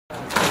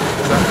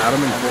that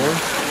Adam and Ford?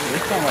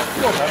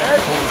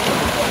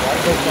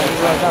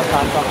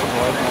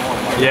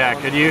 Yeah,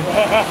 could you? Is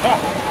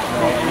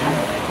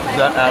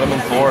that Adam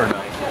and Ford?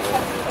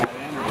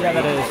 Yeah,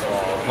 that is.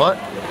 What?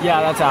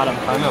 Yeah, that's Adam.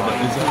 I know, but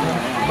is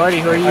that Marty,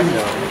 who are you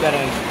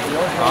getting? you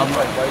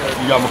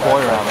got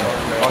McCoy or Adam?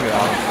 I'll get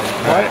Adam.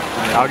 What?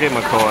 I'll get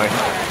McCoy.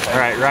 All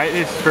right, write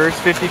his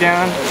first 50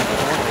 down.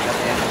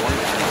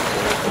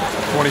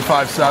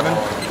 25-7.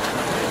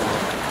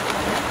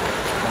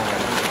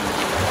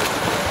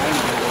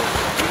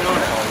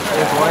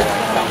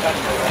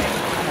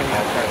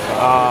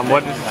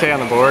 What does it say on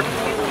the board?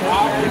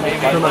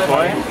 For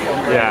McCoy?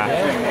 Yeah.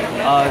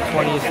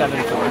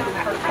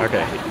 27-4.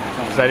 Okay.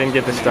 Because I didn't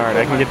get the start.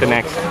 I can get the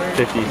next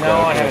 50s.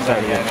 No, I haven't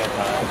done it yet.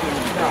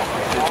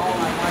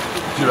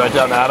 Did you write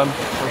down Adam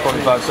for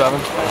 25-7?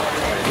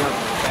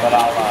 But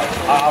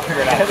I'll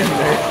figure it out. It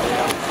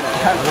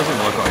doesn't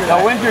look like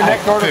Now, when's your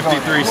next order?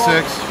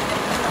 53-6.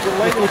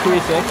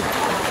 53-6?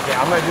 Yeah,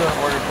 I'm going to do an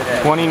order today.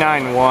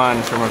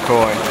 29-1 for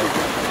McCoy.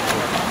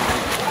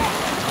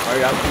 Are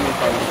you asking me if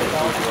I want to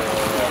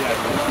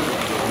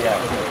Yeah.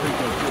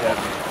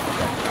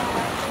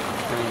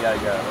 So you gotta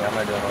go. Yeah, I'm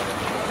gonna do an order.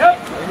 Yep.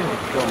 Give me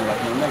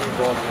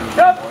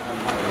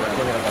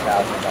like $1,000.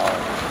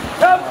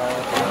 Yep.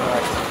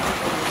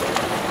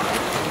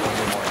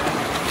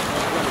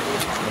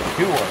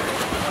 Two orders.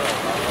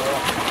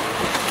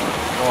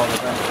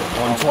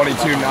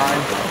 122.9.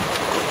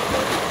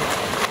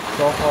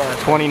 So far.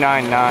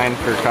 29-9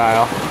 for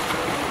Kyle.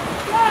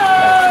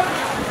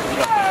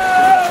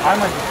 I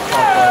might just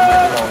talk about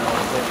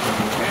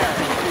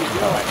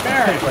I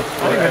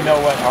don't even know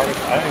what artist.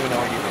 I don't even know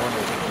what you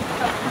ordered.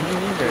 Me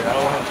neither. I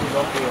don't want to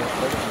go through a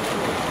search.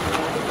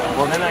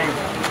 Well, then I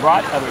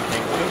brought other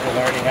things too because I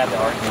already had the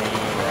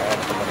arginine or I had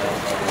something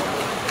else.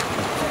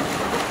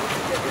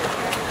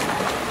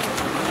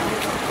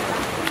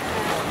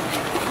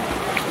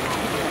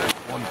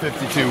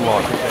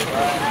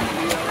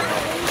 152-1.